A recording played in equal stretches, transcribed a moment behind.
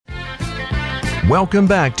Welcome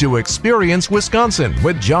back to Experience Wisconsin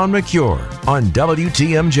with John McCure on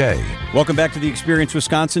WTMJ. Welcome back to the Experience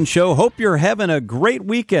Wisconsin show. Hope you're having a great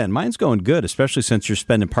weekend. Mine's going good, especially since you're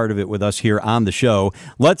spending part of it with us here on the show.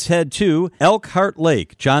 Let's head to Elkhart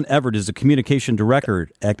Lake. John Everett is the communication director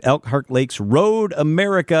at Elkhart Lake's Road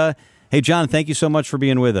America. Hey, John, thank you so much for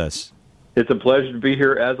being with us. It's a pleasure to be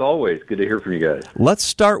here, as always. Good to hear from you guys. Let's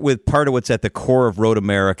start with part of what's at the core of Road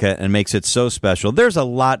America and makes it so special. There's a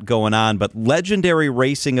lot going on, but legendary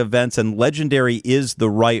racing events, and legendary is the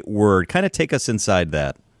right word. Kind of take us inside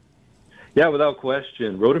that. Yeah, without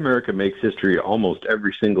question. Road America makes history almost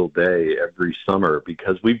every single day, every summer,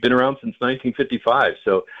 because we've been around since 1955.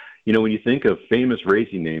 So, when you think of famous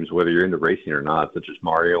racing names, whether you're into racing or not, such as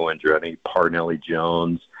Mario Andretti, Parnelli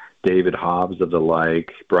Jones, David Hobbs of the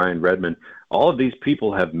like, Brian Redmond, all of these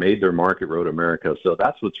people have made their mark at Road America. So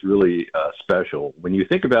that's what's really special. When you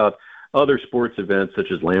think about other sports events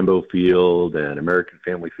such as Lambeau Field and American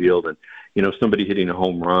Family Field and, somebody hitting a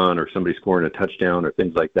home run or somebody scoring a touchdown or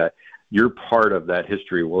things like that, you're part of that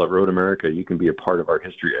history. Well, at Road America, you can be a part of our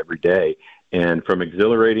history every day. And from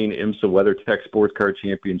exhilarating IMSA WeatherTech Sports Car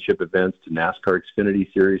Championship events to NASCAR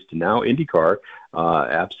Xfinity Series to now IndyCar,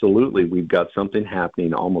 absolutely, we've got something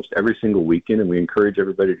happening almost every single weekend, and we encourage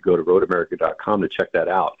everybody to go to roadamerica.com to check that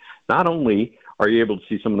out. Not only are you able to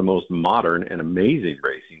see some of the most modern and amazing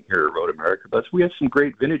racing here at Road America, but we have some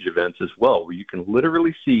great vintage events as well, where you can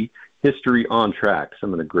literally see history on track.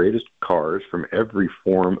 Some of the greatest cars from every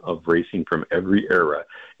form of racing from every era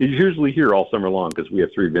is usually here all summer long, because we have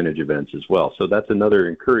 3 vintage events as well. So that's another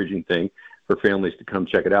encouraging thing for families to come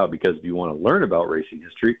check it out, because if you want to learn about racing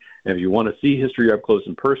history and if you want to see history up close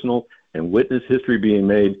and personal and witness history being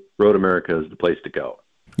made, Road America is the place to go.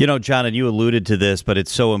 John, and you alluded to this, but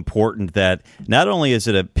it's so important that not only is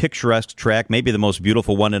it a picturesque track, maybe the most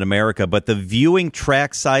beautiful one in America, but the viewing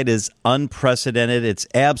trackside is unprecedented. It's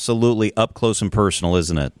absolutely up close and personal,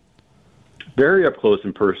 isn't it? Very up close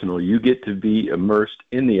and personal. You get to be immersed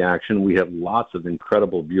in the action. We have lots of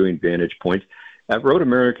incredible viewing vantage points. At Road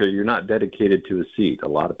America, you're not dedicated to a seat. A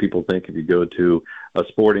lot of people think if you go to a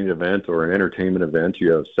sporting event or an entertainment event,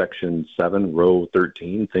 you have Section 7, Row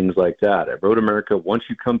 13, things like that. At Road America, once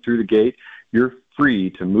you come through the gate, you're free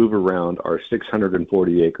to move around our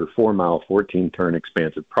 640-acre, 4-mile, 14-turn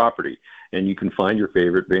expansive property, and you can find your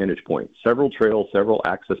favorite vantage point. Several trails, several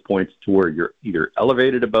access points to where you're either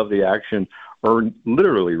elevated above the action or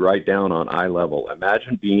literally right down on eye level.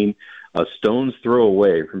 Imagine being a stone's throw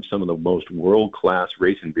away from some of the most world-class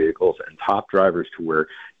racing vehicles and top drivers, to where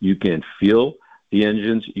you can feel the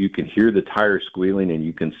engines, you can hear the tires squealing, and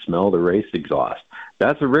you can smell the race exhaust.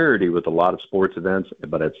 That's a rarity with a lot of sports events,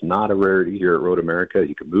 but it's not a rarity here at Road America.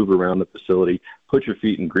 You can move around the facility, put your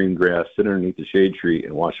feet in green grass, sit underneath the shade tree,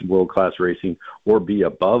 and watch world-class racing, or be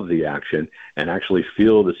above the action and actually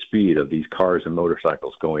feel the speed of these cars and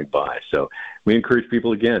motorcycles going by. So we encourage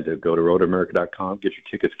people, again, to go to roadamerica.com, get your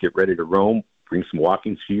tickets, get ready to roam, bring some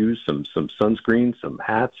walking shoes, some sunscreen, some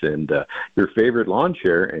hats, and your favorite lawn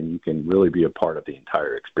chair, and you can really be a part of the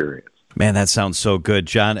entire experience. Man, that sounds so good.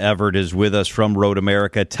 John Everett is with us from Road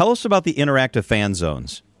America. Tell us about the interactive fan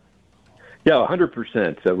zones. Yeah,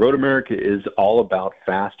 100%. Road America is all about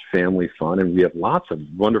fast family fun, and we have lots of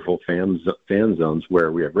wonderful fan zones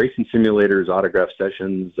where we have racing simulators, autograph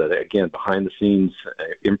sessions, again, behind-the-scenes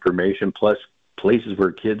information, plus places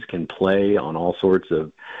where kids can play on all sorts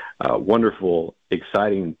of wonderful,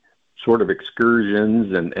 exciting sort of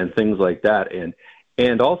excursions and things like that.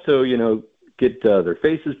 And also, get their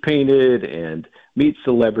faces painted and meet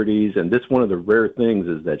celebrities. And this, one of the rare things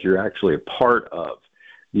is that you're actually a part of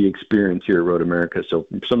the experience here at Road America. So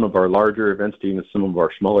from some of our larger events to even some of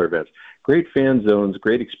our smaller events, great fan zones,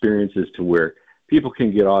 great experiences to where people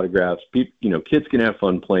can get autographs. Kids can have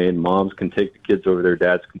fun playing. Moms can take the kids over there.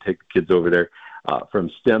 Dads can take the kids over there. From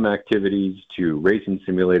STEM activities to racing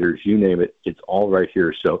simulators, you name it, it's all right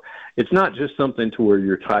here. So it's not just something to where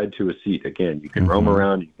you're tied to a seat. Again, you can roam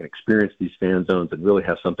around, you can experience these fan zones, and really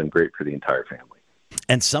have something great for the entire family.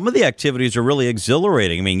 And some of the activities are really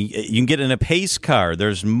exhilarating. I mean, you can get in a pace car.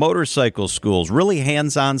 There's motorcycle schools, really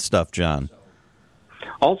hands-on stuff, John.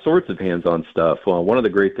 All sorts of hands-on stuff. Well, one of the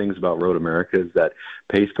great things about Road America is that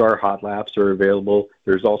pace car hot laps are available.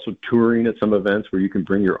 There's also touring at some events where you can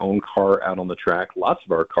bring your own car out on the track. Lots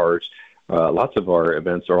of our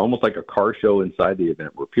events are almost like a car show inside the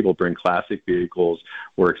event, where people bring classic vehicles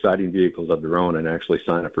or exciting vehicles of their own and actually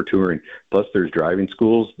sign up for touring. Plus, there's driving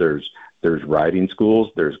schools, there's riding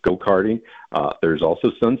schools, there's go-karting, there's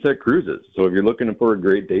also sunset cruises. So if you're looking for a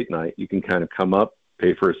great date night, you can kind of come up,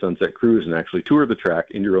 pay for a sunset cruise, and actually tour the track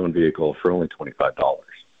in your own vehicle for only $25.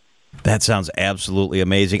 That sounds absolutely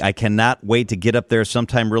amazing. I cannot wait to get up there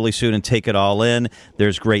sometime really soon and take it all in.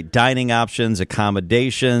 There's great dining options,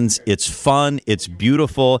 accommodations. It's fun. It's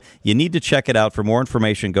beautiful. You need to check it out. For more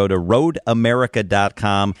information, go to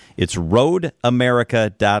roadamerica.com. It's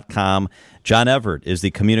roadamerica.com. John Everett is the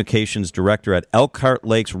communications director at Elkhart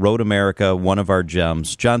Lakes Road America, one of our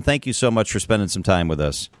gems. John, thank you so much for spending some time with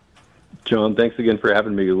us. John, thanks again for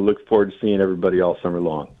having me. We look forward to seeing everybody all summer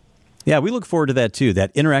long. Yeah, we look forward to that, too.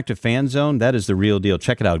 That interactive fan zone, that is the real deal.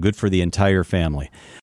 Check it out. Good for the entire family.